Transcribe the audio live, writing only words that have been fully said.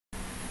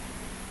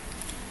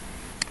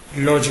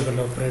logical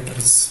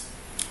operators.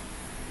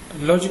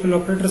 Logical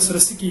operators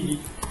रसी की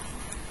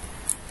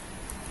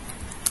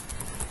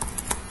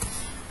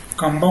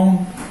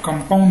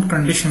compound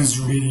conditions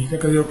जुड़ेगी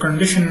because your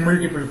condition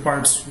multiple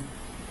parts हुई.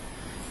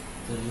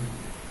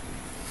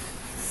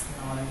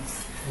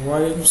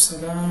 वालेकुम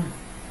सलाम.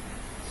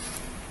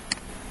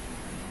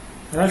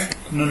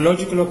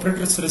 लॉजिकल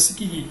ऑपरेटर्स रसी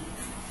की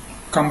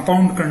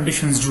कंपाउंड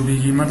कंडीशंस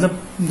जुड़ेगी मतलब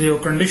देयो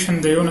कंडीशन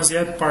देयो ना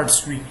ज़्यादा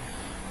पार्ट्स हुई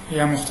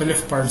या मुख्तलिफ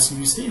पार्ट्स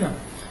हुई सही ना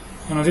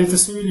और दे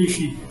तस्वीर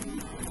लिखी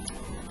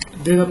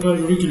दे दा पर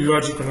जुड़ी की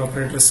logical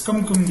operators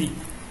come come the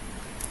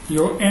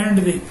yo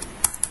and they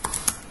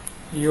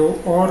यो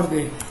और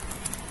दे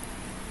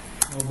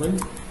और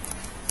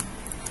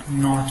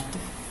नॉट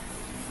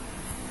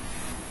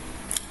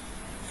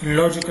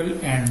लॉजिकल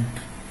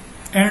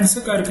एंड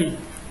से कर गई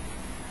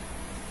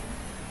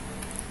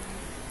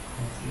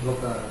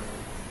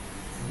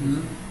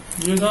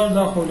ये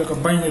दा हो लगा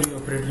बाइनरी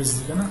ऑपरेटर्स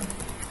दिखा ना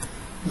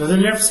द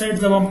लेफ्ट साइड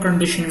जब हम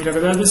कंडीशन में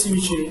लगा दे सी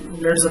विच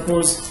लेट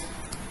सपोज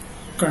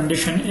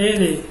कंडीशन ए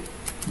दे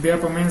बे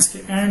आप मींस के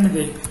एंड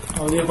दे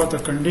और ये होता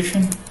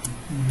कंडीशन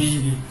बी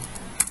दे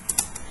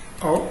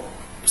और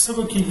सब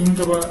की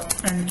गिनती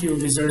एंड की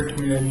रिजल्ट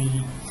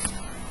मिलेगी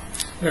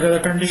अगर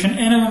कंडीशन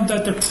ए ना बनता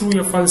तो ट्रू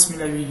या फॉल्स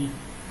मिलेगी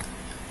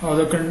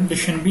और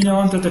कंडीशन बी ना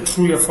बनता तो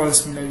ट्रू या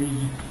फॉल्स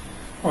मिलेगी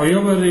और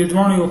ये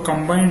दोनों यो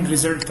कंबाइंड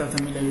रिजल्ट था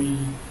मिलेगी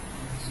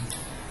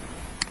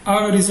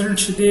अगर रिजल्ट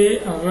दे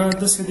अगर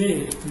दस दे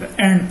द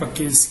एंड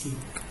पैकेज की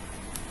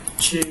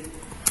चे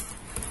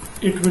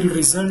it will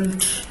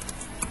result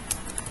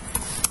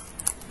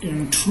in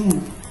true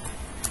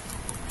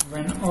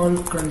when all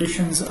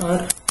conditions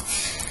are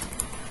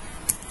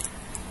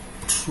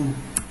true.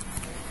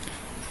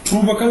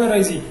 True buckle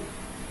राइजी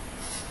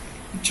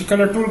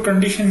चिकला टोल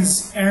conditions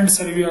and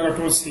सर्वी अगर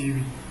टोल से ही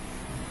भी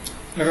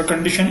लगा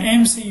condition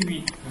M से ही भी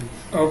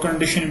और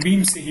condition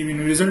B से ही भी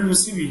नो रिजल्ट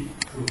बसी भी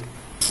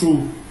true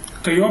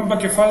कई और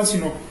बाकी false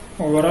नो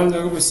overall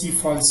लगा बसी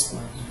false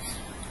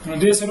नो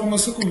दे सरो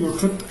मसको यो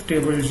truth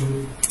table जो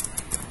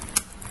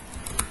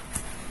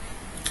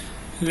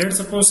let's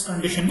suppose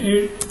condition A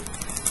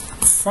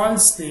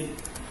false थे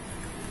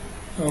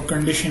और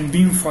condition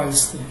B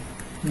false थे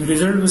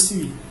result बसी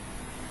हुई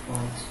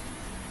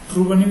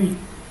true बनी हुई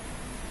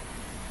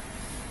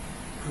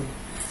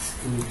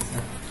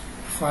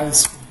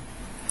false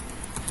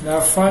दा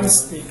false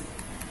थे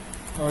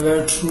और दा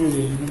true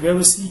थे वे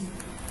बसी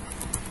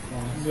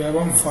वे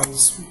बम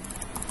false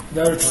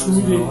दा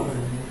true थे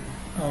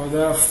और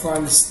दा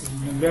false थे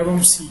वे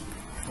बम सी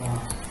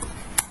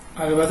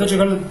अलबत्ता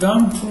जगह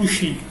दाम true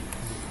शी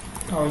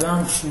और दाम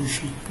true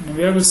शी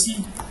वे बसी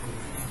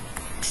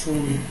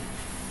true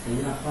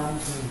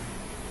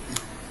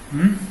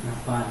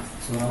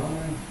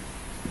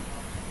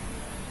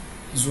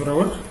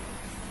जोरावर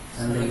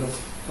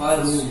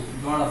false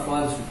दोनों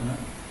false होता ना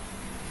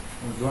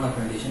और दोनों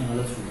condition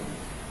गलत होता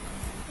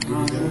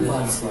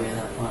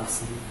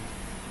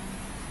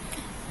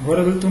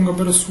वरगल तुंगा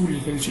पर सूली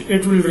कल्ची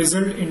it will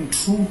result in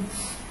true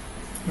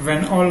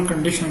when all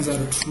conditions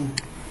are true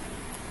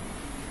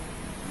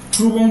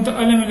true बोंत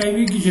अलग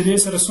मिलाएगी कि जैसे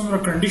सर सुमरा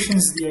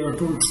conditions दिया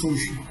tool true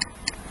she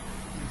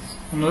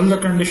knoll the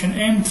condition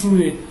M true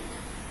है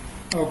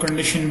और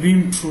condition B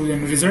true है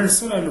result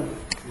सर आलू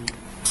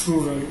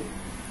true आलू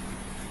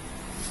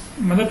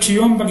मतलब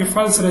चीज़ों पर के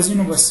false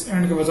रज़ीनो बस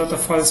end के बजाता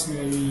false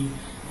मिलेगी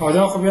और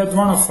दा ख़ुबिया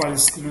दोनों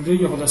false थी नो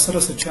देखिए खुदा सर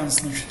से chance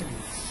नहीं था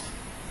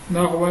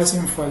दा ख़ुबिया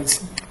सेम false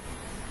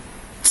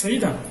सही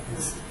था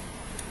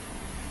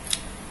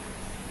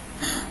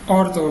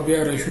और तो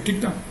बिया रही शू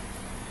ठीक था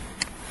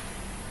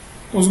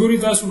उस गोरी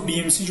दासु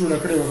DMC जो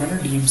लकड़े होगा ना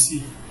DMC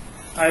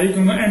आई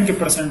क्योंकि end के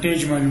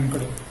percentage मालूम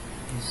करो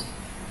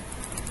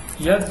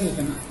याद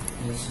किया ना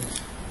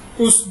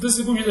उस दस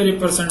को भी दरी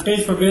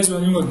percentage पर बेस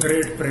बनूंगा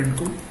grade print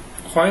को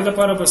ख्वाहिदा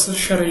पारा बस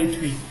शराइत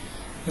हुई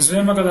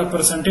इसलिए मैं कहता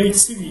परसेंटेज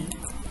से भी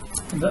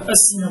द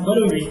 80 नंबर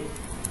हुई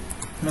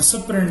न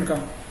सब प्रिंट का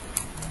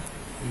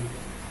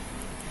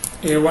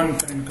A1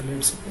 प्रिंट का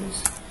लेट सपोज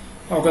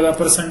और कहता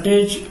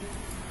परसेंटेज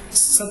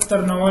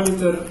 70 नवाली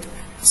तर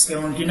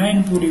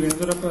 79 पूरी हुई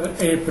नजर पर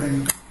A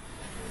प्रिंट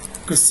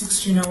का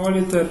 60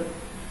 नवाली तर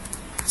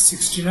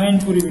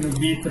 69 पूरी हुई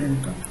B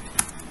प्रिंट का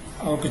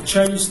और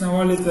 40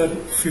 नवाली तर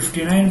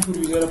 59 पूरी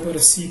नजर पर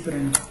C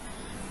प्रिंट का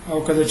और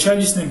कदा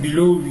 40 ने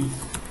बिलो भी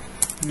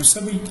न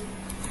सभी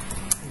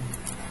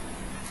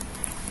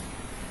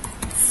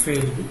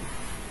फेल भी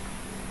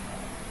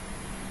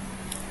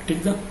ठीक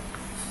था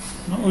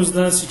ना उस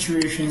दा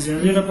सिचुएशंस हैं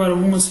लेकिन पर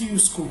वो मसी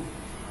उसको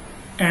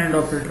एंड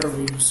ऑपरेटर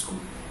भी उसको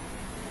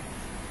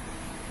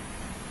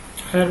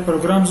हर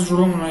प्रोग्राम से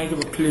जुड़ो मनाए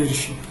के क्लियर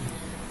शी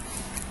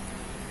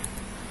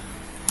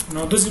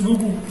ना दस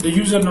book the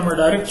user number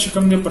direct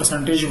chicken दे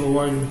परसेंटेज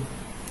बोवाइल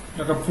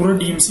लगा पूरा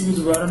DMC भी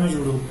दोबारा में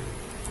जुड़ो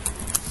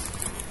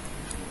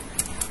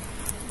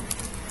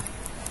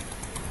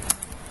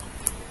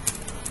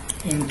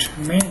int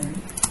main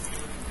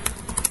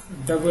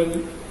double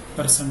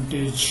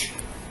percentage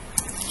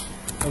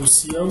और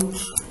cout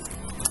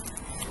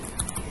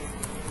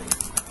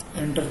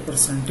enter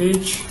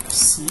percentage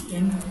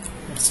cn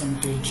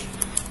percentage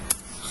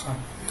ها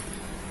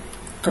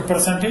که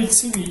percentage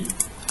سوي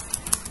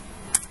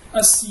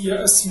 80 یا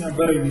 80 نه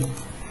بره وي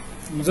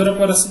نو زه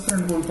لپاره څه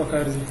پرنټ کول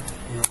پکار دي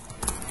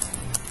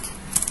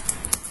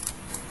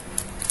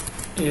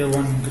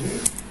A1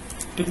 ګریډ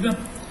ټیک ده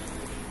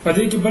په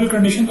دې کې بل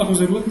کنډیشن ته خو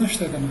ضرورت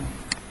نشته که نه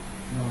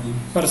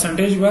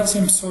percentage بعد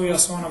سیم 100 یا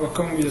 100 نه به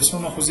کم وي د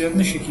 100 نه خو زیات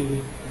نشي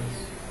کېدی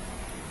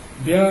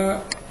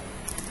بیا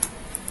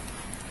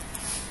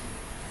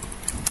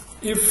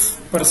if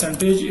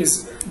percentage is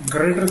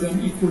greater than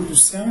equal to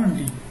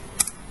 70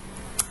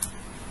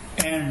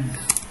 and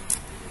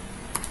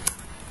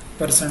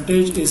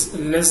percentage is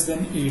less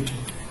than 80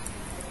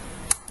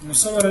 نو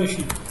څه به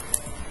راشي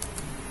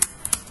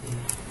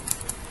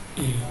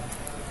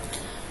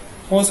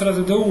خو سره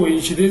ته ده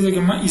ووایي چې دې ځای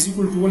کې ما is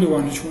equal to ولې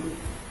وانه چولو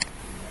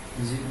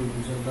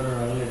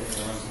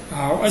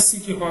او 80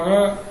 کې خو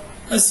هغه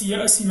 80 یا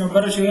 80 نه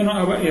بره چې دی نو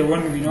هغه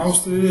A1 وي نو اوس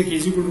ته دې ځای کې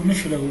is equal to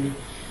نشي لګولی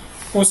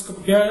اوس که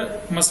بیا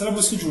مسله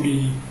به څه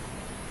جوړېږي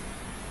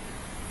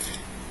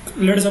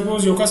لیټ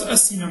سپوز یو کس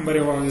 80 نمبر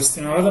یې واخیستی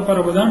نو هغه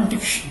دپاره به دا هم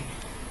ټیک شي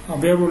او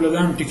بیا به له دا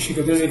هم ټیک شي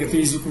که دې ځای کې ته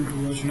is equal to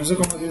واچو نو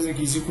ځکه مو دې ځای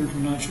کې is equal to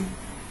نه اچو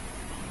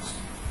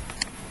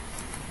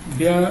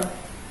بیا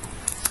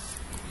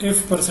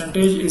if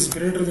percentage is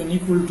greater than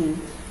equal to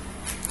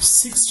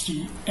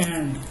 60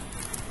 and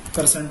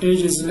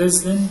percentage is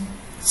less than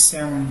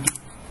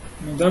 70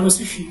 نو دا به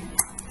څه شي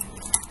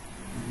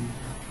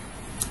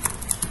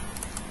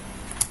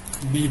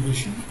B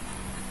بشي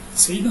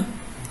صحیح ده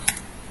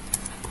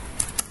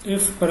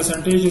if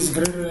percentage is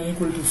greater than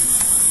equal to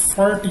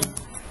 40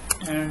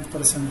 and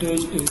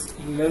percentage is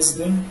less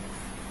than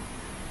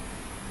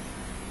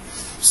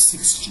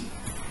 60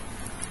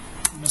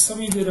 نو څه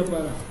به دې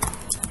لپاره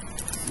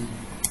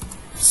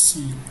C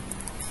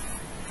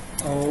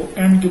او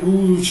end کې به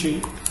ووایو چې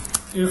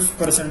if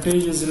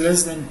percentage is less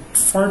than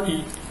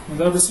 40 نو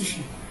دا به څه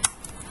شي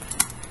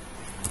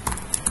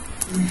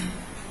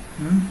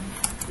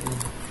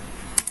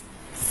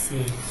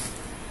fail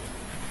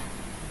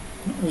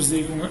اوس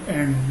دې کومه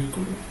end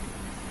وکړو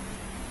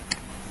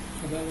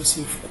دا به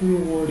صرف کول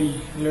غواړي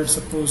let's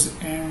suppose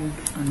end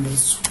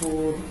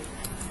underscore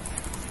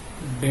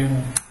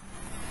demo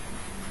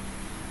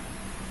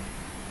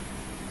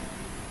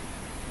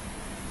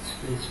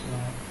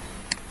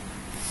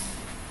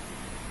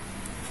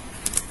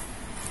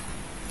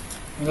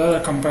دا د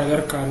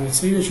کمپایلر کار دی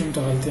صحیح ده چې موږ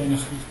ته غلطۍ نه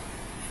ښیي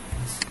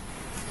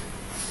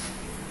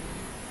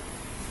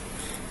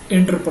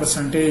انټر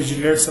پرسنټیج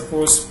لیټ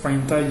سپوز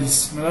 45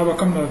 نو دا به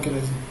کوم ډول کې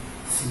راځي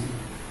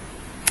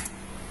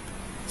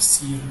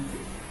سی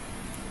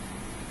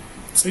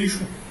صحیح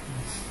شو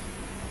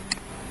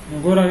نو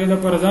ګوره هغې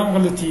دپاره دا هم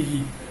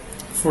غلطېږي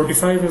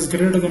 45 is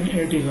greater than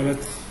 80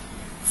 غلط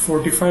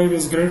 45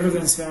 is greater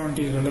than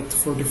 70 غلط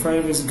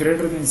 45 is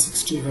greater than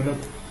 60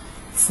 غلط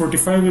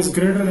 45 is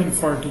greater than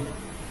 40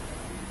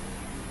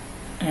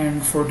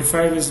 and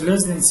 45 is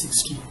less than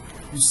 60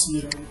 you see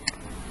right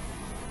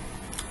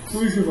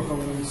کوئی شو به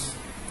خبره اوس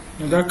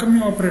نو دا کوم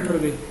یو اپریټر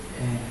دی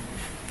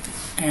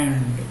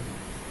and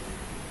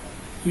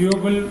یو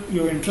بل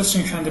یو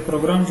انټرسټینګ شان دی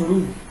پروګرام جوړو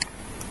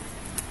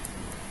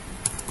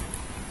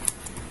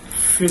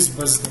فیس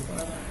بس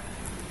دپاره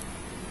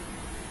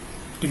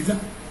ټیک ده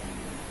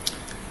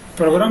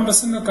پروګرام به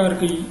څنګه کار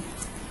کوي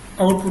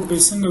آوټپوټ به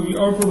څنګه وي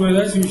آوټپوټ به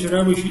داسې وي چې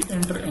رابه شي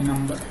انټر ا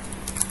نمبر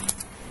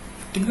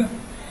ټیک ده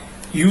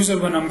یوزر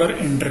به نمبر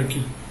انټر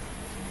کړي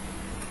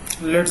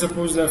لیټ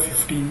سپوز دا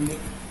 15 دی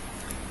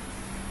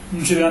نو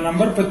چې دا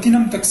نمبر په 3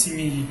 هم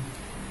تقسیمیږي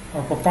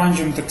او په 5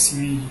 هم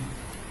تقسیمیږي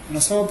نو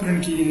څه به پرنټ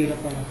کېږي دې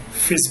لپاره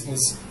فیس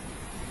بس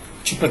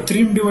چې په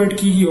 3 هم ډیوایډ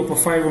کېږي او په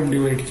 5 هم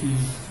ډیوایډ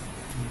کېږي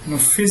نو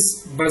فیس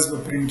بس به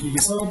پرنټ کېږي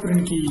څه به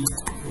پرنټ کېږي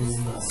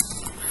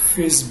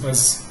فیس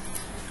بس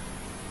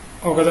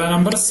او که دا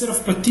نمبر صرف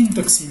په 3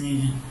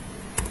 تقسیمیږي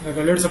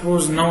لکه لیټ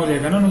سپوز 9 دی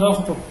که نه نو دا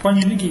خو په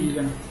 5 نه کېږي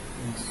که نه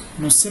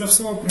نو صرف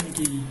څه به پرنټ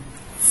کېږي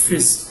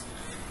فیس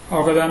او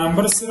که دا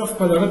نمبر صرف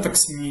په دغه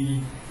تقسیمیږي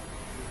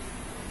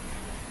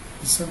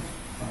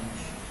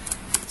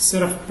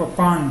صرف په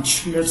 5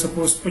 لیټ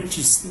سپوز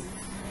 25 دی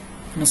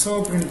نو څه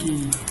به پرنټ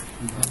کېږي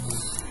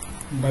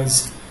بس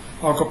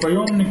او که په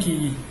یو هم نه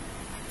کېږي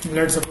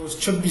لیټ سپوز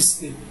 26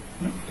 دی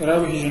را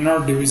به شي ناٹ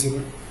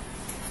ډیویزبل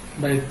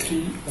by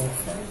 3 or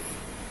 5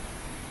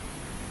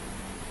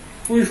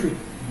 پوه شوې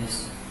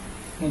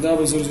نو دا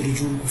به زر زر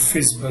جوړ کړو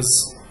فیس بس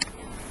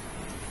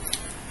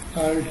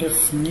alt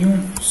f new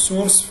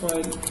source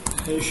file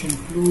hash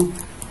include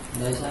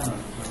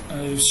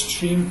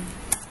stream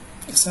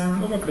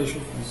assignment وکړی شو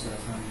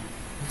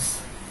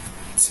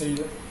صحیح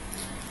ده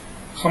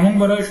همون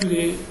برای شو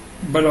دی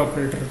بل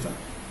آپریٹر تا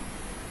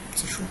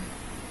څه شو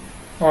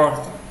اور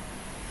تا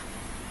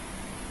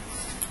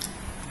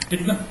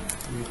ٹھیک ده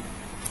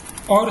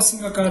اور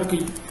څنګه کار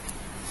کوي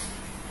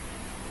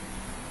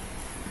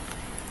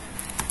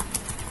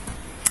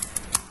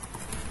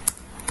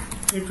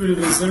it will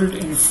result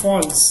in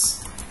false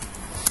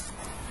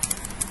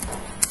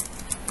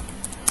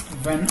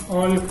when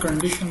all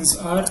conditions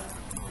are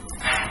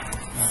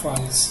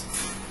false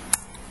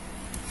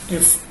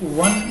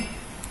F1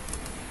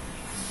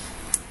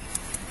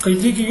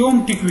 کایدې کې یو هم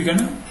ټیک وي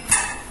کنه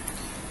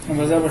نو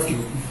مزه به ټیک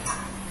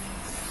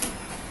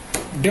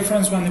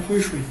ډیفرنس باندې پوه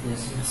شوي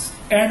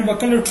اینډ به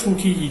کله ټرو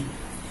کېږي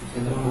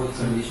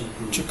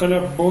چې کله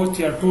بوث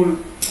یا ټول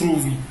ټرو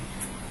وي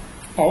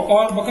او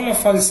اور به کله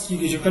فالس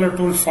کېږي چې کله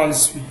ټول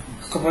فالس وي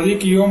که په دې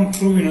کې یو هم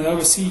ټرو وي نو دا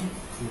به سي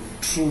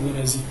ټرو به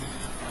راځي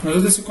نو زه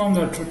داسې کوم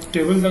دا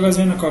ټیبل دغه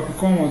ځای نه کاپي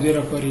کوم او دې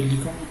راپورې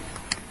لیکم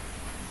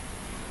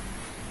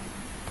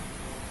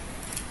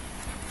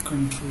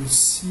کنټرول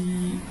سی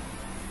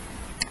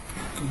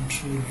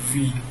کنټرول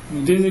وی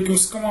نو دې ځای کې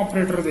اوس کوم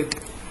اپریټر دی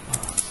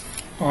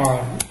اور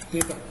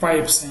دې ته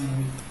پایپ ساین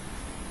وي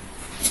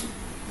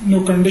نو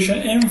کنډیشن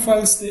ایم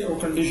فالس دی او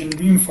کنډیشن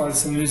بی هم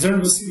فالس دی نو ریزلټ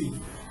به څه وي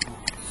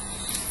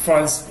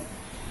فالس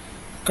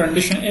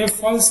کنډیشن A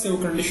فالس دی او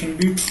کنډیشن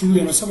B ټرو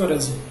دی نو څه به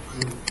راځي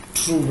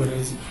ټرو به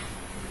راځي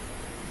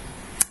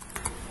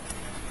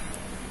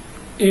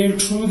A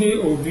ټرو دی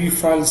او B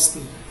فالس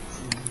دی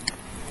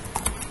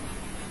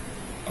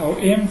او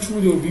A هم ټرو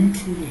دی او B هم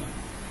ټرو دی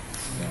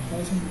دا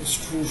لازم بس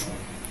ټرو شو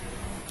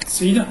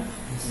صحیح ده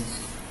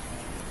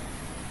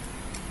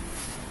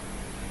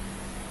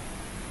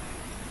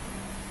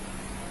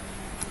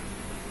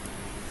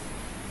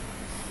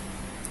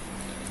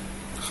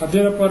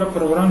خدای لپاره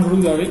پروګرام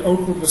جوړول دا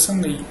آوټپوټ به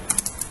څنګه وي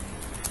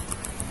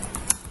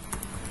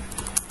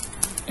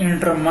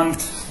انټر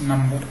منث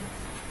نمبر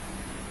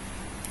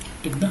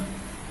ٹھیک ده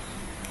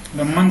د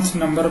منث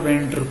نمبر به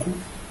انټر کو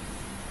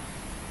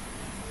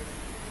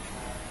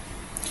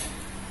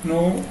نو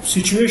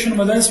سچویشن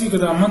بدل شي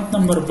کدا منث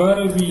نمبر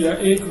 12 وي یا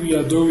 1 وي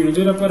یا 2 وي نو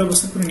د لپاره به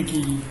څه پرنټ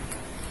کیږي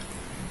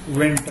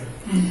winter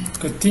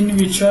که 3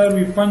 وي 4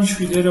 وي 5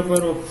 وي د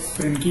لپاره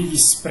پرنټ کیږي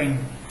spring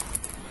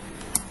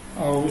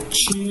او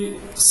 6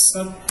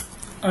 7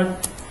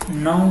 8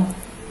 9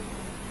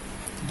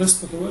 10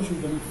 پکې واشو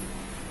کنه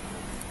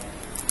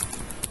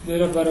د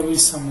لپاره وي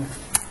سمر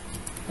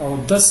او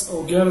 10 او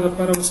 11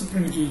 لپاره وسه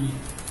پرنټ کیږي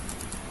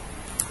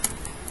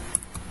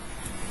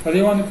په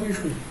دې باندې پوه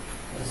شئ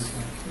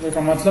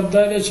دا مطلب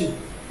دا دی چې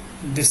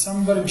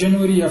دسمبر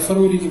جنوري یا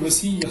فروری کې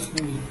بسی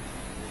یخني وي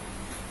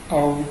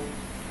او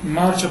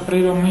مارچ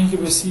اپریل او مئی کې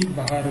بسی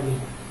بهار وي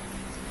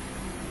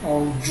او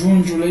جون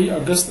جولای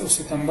اگست او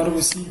ستمبر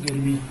بسی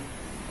ګرمي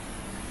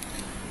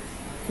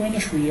پوه نه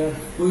شو یار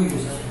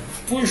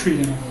پوه شوي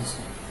نه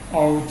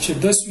او چې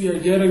 10 وي یا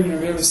 11 وي نو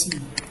بیا بسی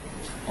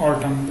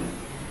autumn دی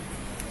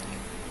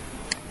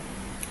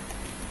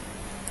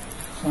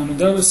خانو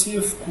دا به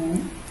سیف کو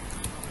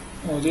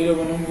او دې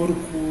به نوم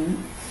ورکو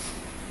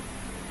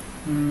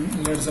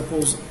let's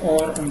suppose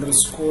or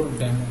underscore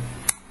demo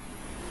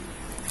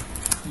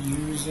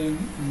using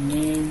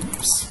name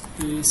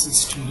space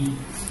std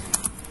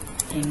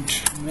int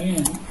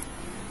main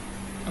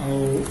او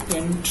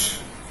int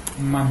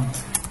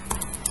month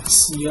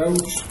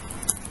cout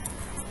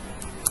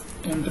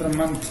enter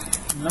month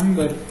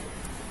number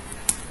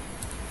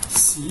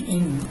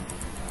cin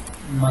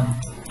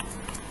month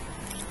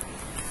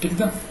ٹھیک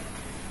ده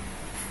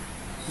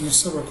نو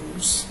سبق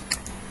اوس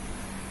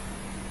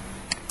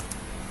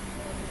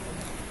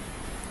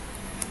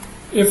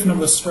if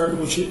number start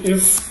which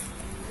if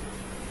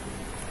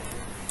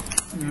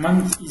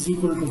month is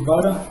equal to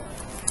 12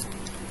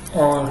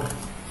 or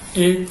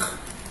 1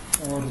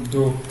 or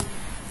 2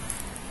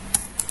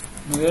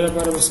 نو دغه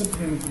لپاره وسه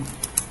پرنټ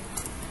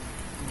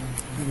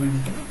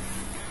winter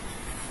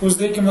اوس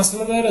دې کې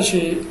مسله دا ده چې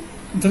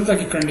دلته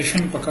کې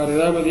کنډیشن پکاره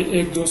ده به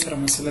 1 2 سره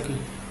مسله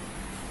کوي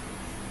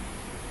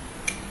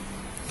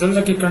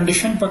دلته کې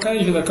کنډیشن پکاره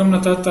چې دا کوم نه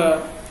تا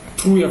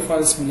ټرو یا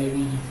فالس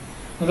ملويږي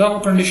نو دا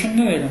کنډیشن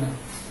نه دی کنه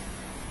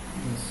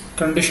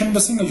کنډیشن به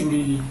څنګه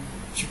جوړیږي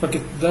چې پکې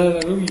دا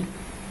لګوي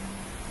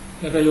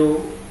لکه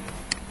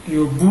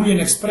یو بولین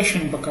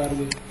ایکسپریشن پکار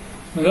دی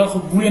نو دا خو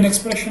بولین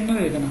ایکسپریشن نه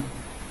دی کنه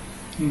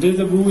دې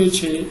ته بووي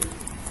چې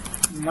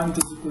month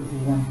is equal to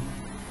 1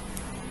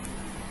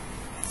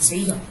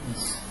 صحیح ده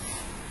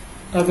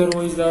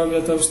otherwise دا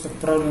بیا تاسو ته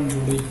پرابلم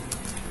جوړي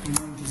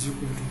month is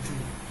equal to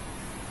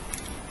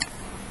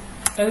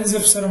 2 else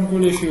if سره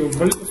کولای شي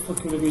بل if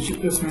پکې لګوي چې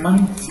if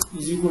month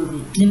is equal to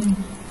 3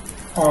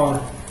 or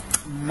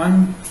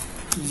month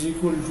is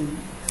equal to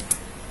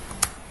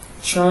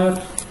 4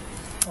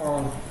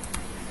 or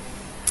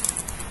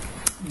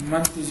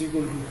month is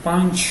equal to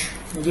 5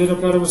 نو دې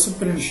لپاره به څه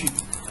پرنټ شي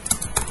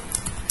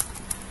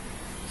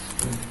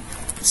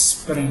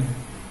spring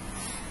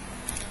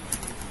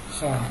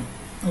ها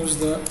اوس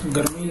د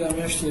ګرمۍ د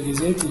میاشتې لږې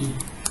زیاتې دي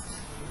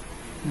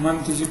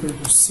month is equal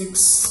to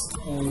 6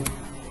 or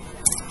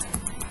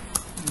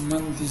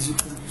month is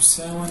equal to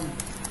 7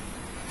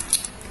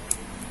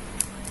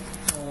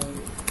 or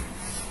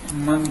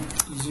month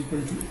is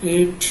equal to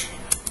 8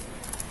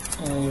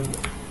 or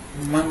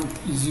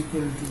month is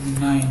equal to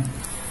 9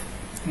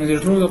 نو د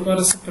ټولو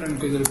لپاره څه پرنټ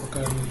کېدل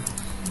پکار دي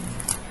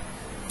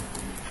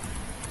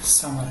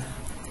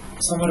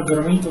سمر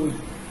ګرمۍ ته وایي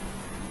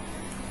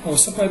او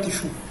څه پاتې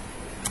شو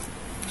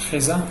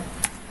خزان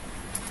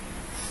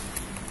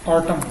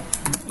autumn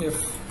if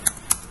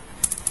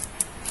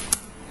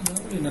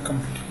in a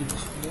complete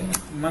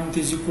month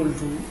is equal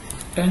to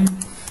 10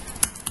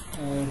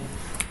 or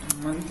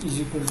month is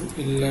equal to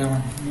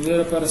 11 मुझे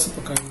लगा ऐसे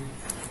पकाएंगे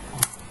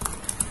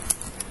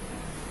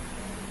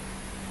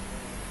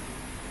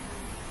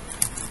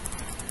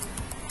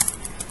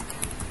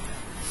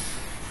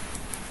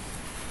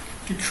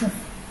ठीक है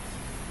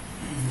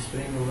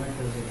spring over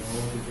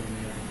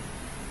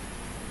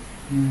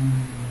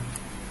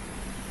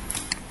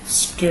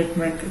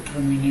statement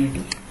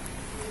terminator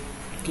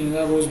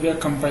that was be a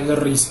compiler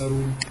reset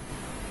rule.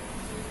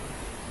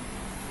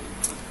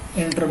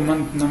 Enter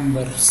month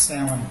number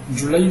 7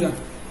 July da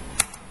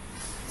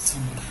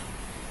summer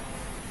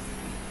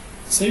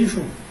सही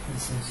शो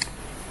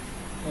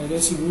और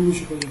ऐसी बोलूँ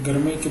कि कोई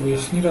गर्मी के भाई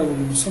अखनी रहा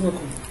बोलूँ सब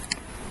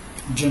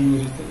को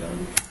जनवरी तक जाओ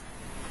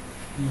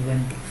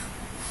विंटर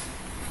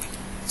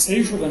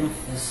सही शो का ना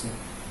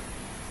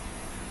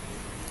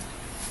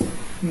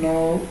नो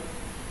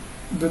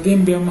د دې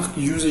بیا مخکې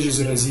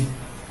یوزیجز راځي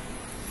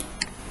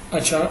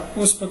اچھا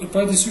اوس پکې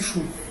پاتې څه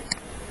شو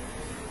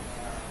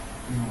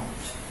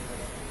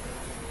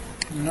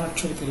ناټ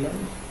چېرته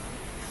لاړو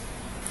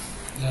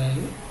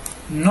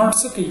ناټ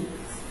څه کوي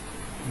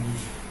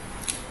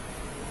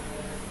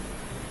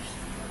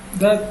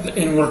دا د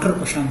انورټر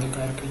په شان د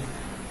کار کوي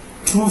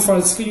ټرو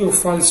فالس کوي او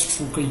فالس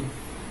ټرو کوي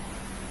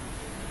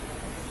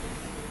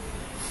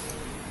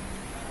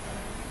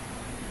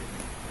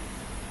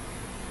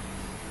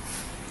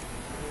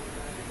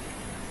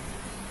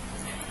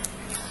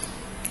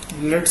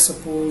let's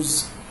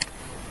suppose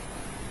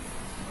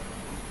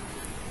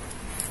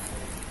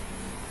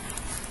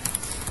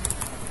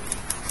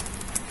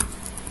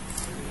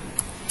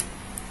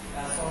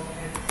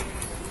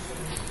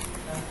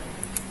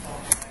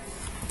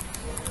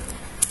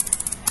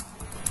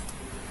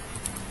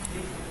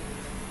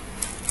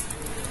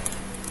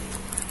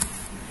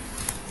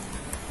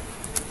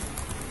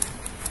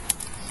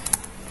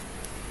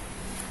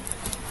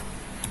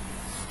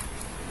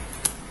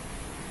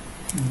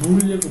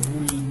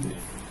boolean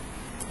there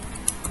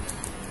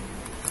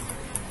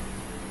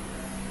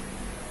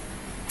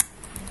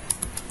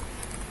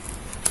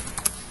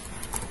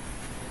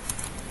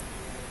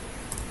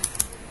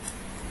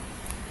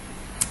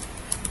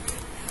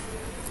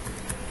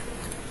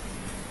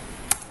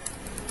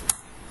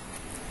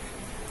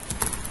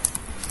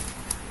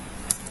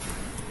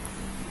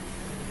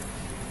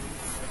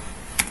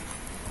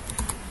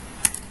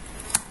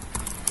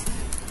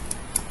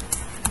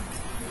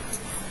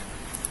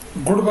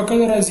ګډ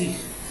بکل راځي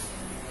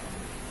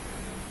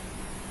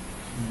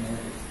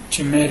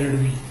چې میریډ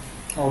وي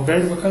او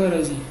بیډ بکل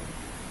راځي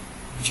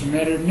چې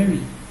میریډ نه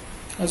وي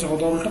از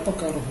خدا الټه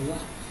پکاره هوګا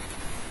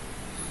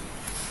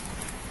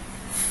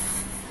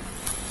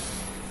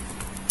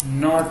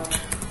not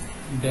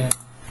dead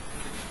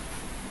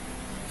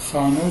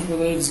خانوز به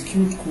دا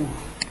ایگزیکیوٹ کو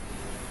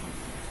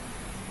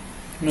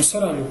نو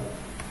سره رالو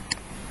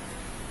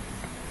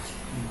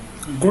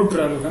ګډ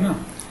رالو که نه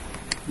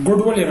ګډ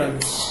ولې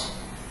رالو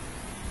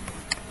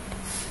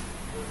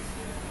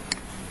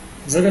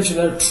ځکه چې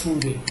دا ټرو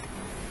دی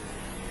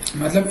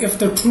مطلب اف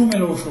ته ټرو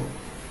ملو شو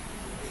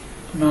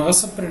نو هغه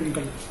څه پرنټ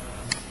کړل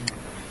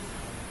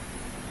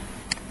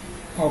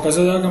او که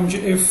زه دا کوم چې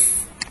اف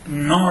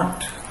ناٹ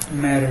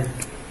میریډ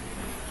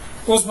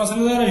اوس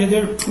مسله دا ده چې دی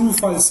ټرو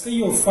فالس کوي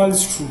او فالس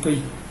ټرو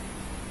کوي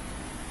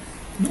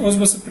نو اوس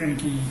به څه پرنټ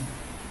کېږي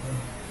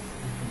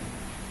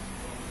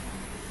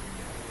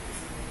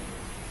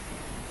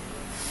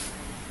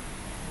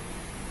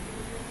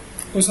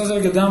اوس اصل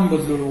کې دا هم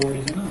بدلول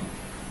غواړي که نه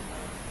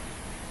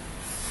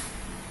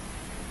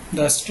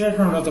دا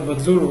سټیټمنټ راته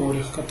بدلول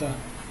غواړي ښکته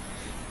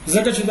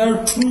ځکه چې دا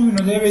ټرو وي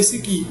نو دی به یې څه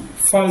کي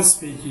فالس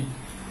به یې کي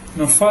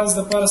نو فالس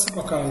دپاره څه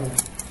پکار و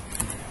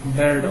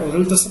بیډ او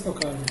دلته څه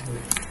پکار و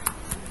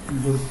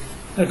ګډ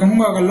لکه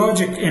موږ هغه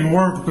لاجک ان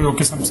ورډ په یو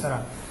قسم سره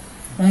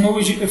موږ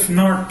وایو چې اف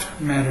ناٹ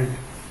میریډ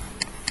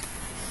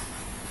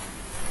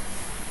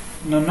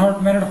نو ناٹ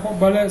میریډ خو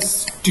بله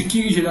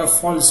ټیکېږي چې دا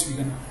فالس وي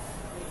که نه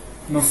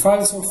نو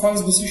فالس او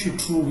فالس به څه شي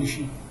ټرو به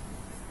شي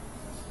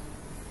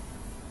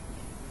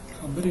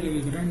خبرې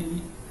لږې ګرانې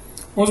دي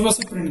اوس به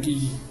څه پرنټ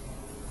کېږي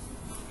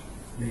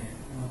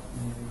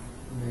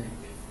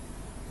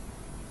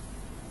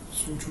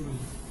سوچ وکړئ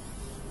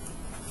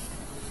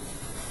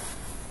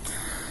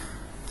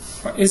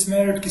په اس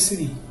میریډ کې څه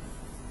دي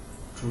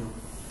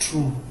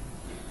ټرو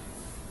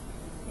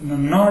نو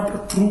ناٹ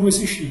ټرو به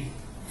څه شي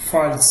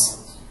فالس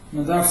نو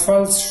دا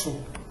فالس شو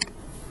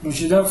نو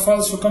چې دا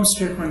فالس شو کوم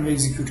سټیټمنټ به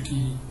ایگزیکیوټ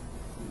کېږي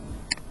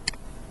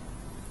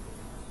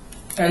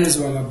ایلز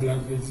والا بلاک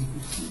به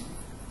ایگزیکیوټ کېږي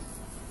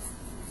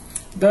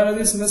دا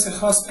راځي چې داسې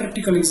خاص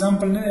پریکټیکل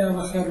اگزامپل نه دی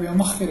هغه خیر بیا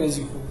مخکې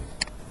راځي خو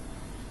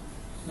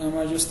دا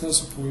ما جست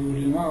تاسو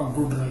پوهیږئ ما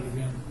ګډ راغلی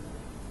بیا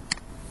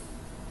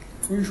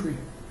پوه شوئ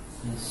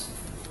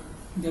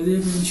د دې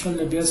به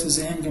انشاءالله بیا څه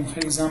ذهن کې هم ښه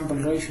اگزامپل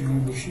راشي نو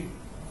به شي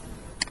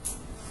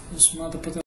اوس ما ته پته